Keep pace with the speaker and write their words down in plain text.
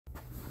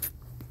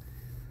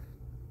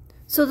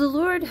So the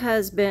Lord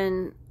has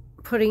been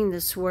putting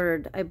this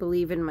word, I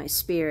believe, in my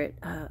spirit.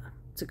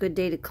 It's a good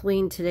day to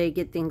clean today,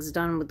 get things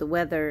done with the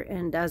weather.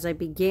 And as I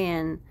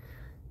began,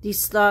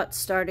 these thoughts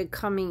started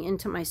coming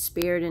into my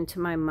spirit, into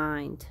my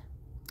mind.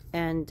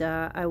 And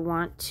I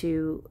want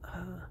to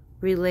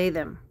relay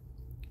them.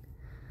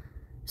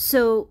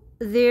 So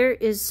there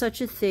is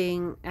such a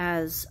thing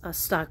as a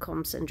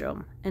Stockholm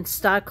Syndrome. And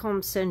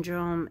Stockholm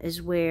Syndrome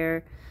is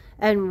where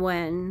and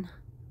when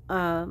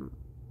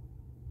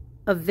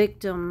a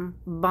victim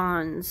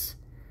bonds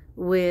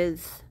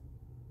with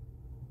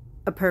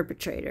a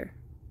perpetrator,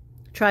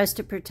 tries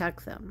to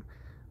protect them,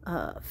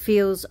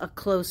 feels a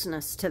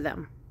closeness to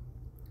them.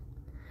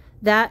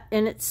 That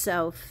in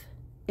itself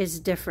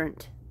is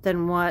different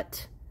than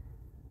what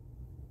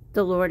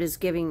the Lord is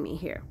giving me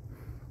here.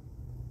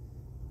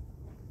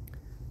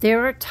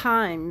 There are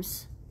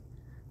times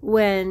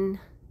when,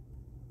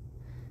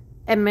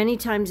 and many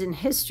times in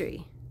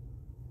history,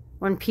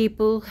 when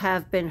people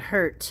have been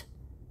hurt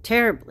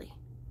terribly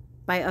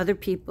by other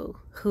people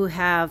who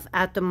have,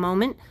 at the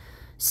moment,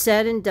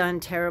 said and done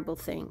terrible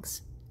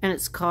things, and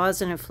it's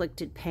caused and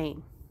inflicted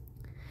pain.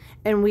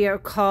 And we are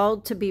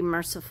called to be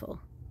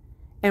merciful,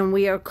 and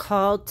we are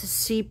called to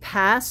see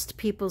past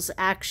people's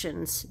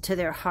actions to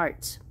their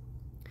hearts.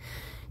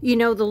 You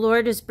know, the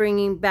Lord is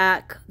bringing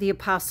back the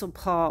Apostle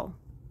Paul.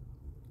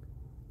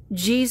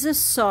 Jesus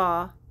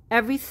saw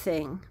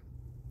everything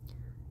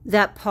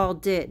that Paul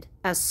did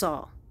as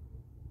Saul,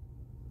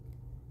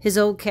 his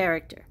old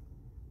character.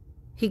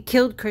 He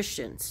killed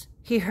Christians.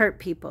 He hurt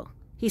people.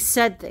 He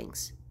said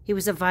things. He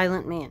was a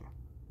violent man.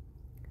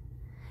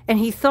 And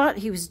he thought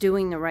he was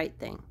doing the right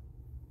thing.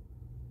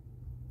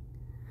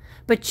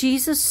 But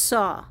Jesus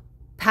saw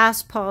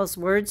past Paul's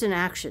words and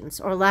actions,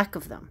 or lack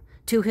of them,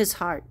 to his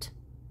heart.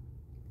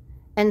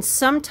 And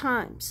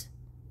sometimes,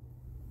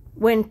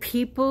 when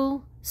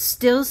people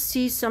still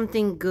see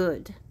something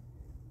good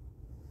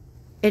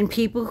in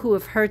people who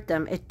have hurt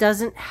them, it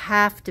doesn't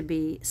have to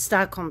be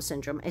Stockholm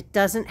Syndrome. It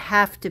doesn't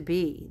have to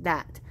be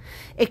that.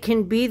 It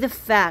can be the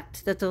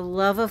fact that the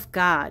love of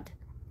God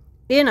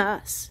in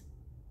us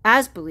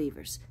as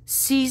believers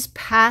sees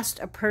past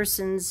a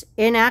person's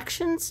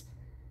inactions,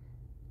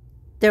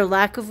 their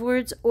lack of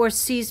words, or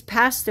sees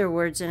past their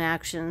words and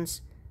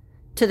actions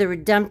to the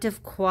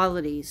redemptive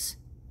qualities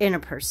in a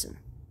person.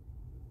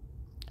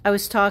 I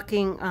was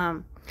talking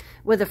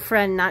with a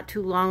friend not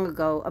too long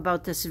ago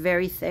about this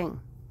very thing.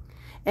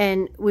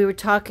 And we were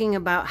talking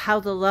about how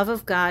the love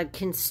of God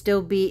can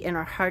still be in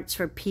our hearts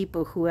for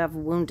people who have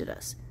wounded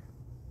us.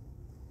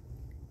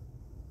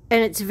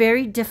 And it's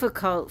very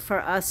difficult for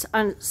us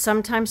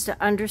sometimes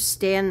to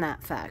understand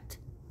that fact.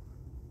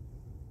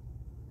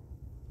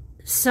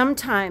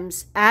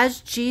 Sometimes,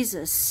 as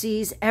Jesus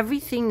sees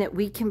everything that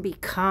we can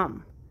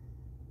become,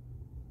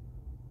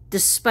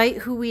 despite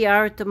who we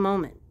are at the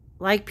moment,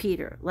 like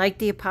Peter, like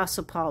the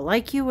Apostle Paul,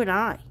 like you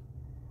and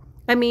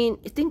I mean,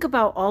 think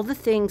about all the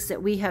things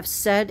that we have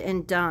said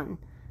and done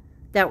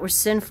that were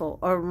sinful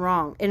or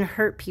wrong and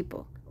hurt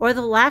people, or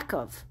the lack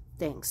of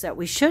things that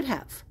we should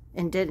have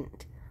and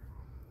didn't.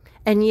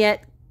 And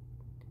yet,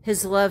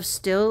 his love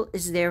still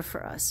is there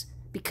for us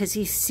because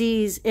he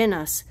sees in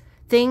us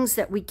things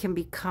that we can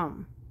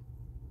become.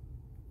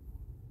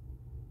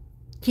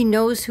 He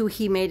knows who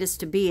he made us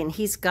to be, and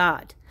he's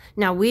God.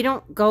 Now, we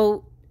don't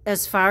go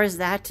as far as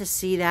that to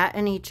see that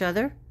in each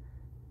other,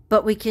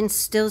 but we can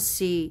still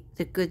see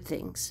the good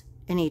things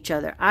in each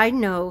other. I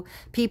know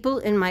people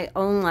in my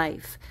own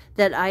life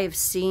that I have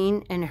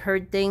seen and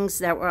heard things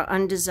that were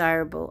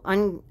undesirable,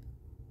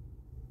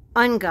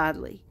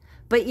 ungodly.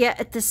 But yet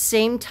at the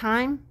same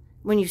time,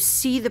 when you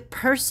see the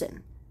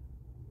person,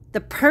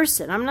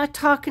 I'm not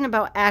talking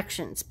about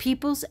actions.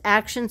 People's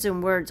actions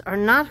and words are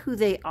not who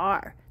they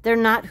are. They're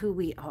not who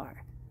we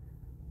are.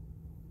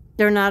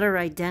 They're not our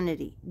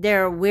identity.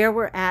 They're where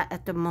we're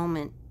at the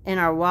moment in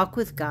our walk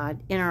with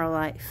God, in our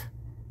life.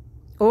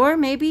 Or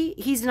maybe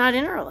he's not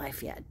in our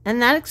life yet,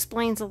 and that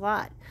explains a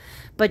lot.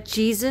 But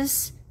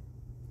Jesus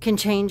can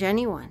change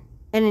anyone,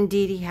 and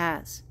indeed he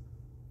has.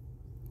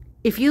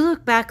 If you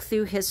look back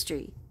through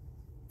history,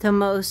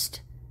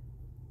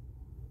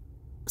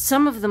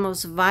 some of the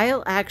most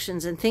vile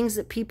actions and things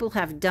that people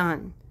have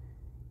done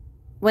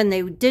when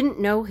they didn't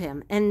know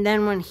him, and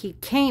then when he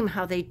came,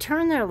 how they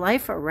turned their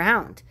life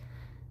around.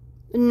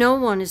 No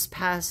one is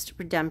past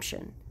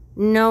redemption.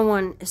 No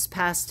one is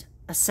past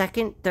a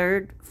second,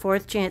 third,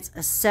 fourth chance,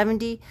 a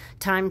 70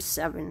 times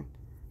 7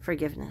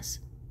 forgiveness.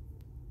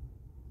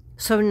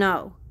 So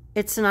no,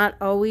 it's not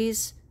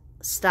always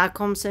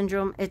Stockholm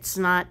Syndrome. It's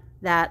not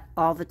that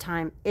all the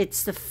time.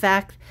 It's the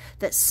fact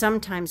that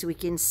sometimes we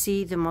can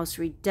see the most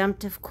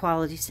redemptive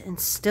qualities and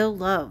still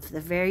love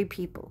the very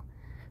people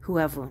who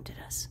have wounded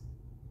us.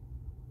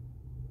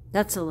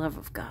 That's the love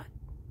of God.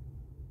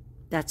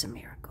 That's a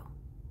miracle.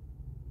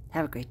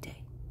 Have a great day.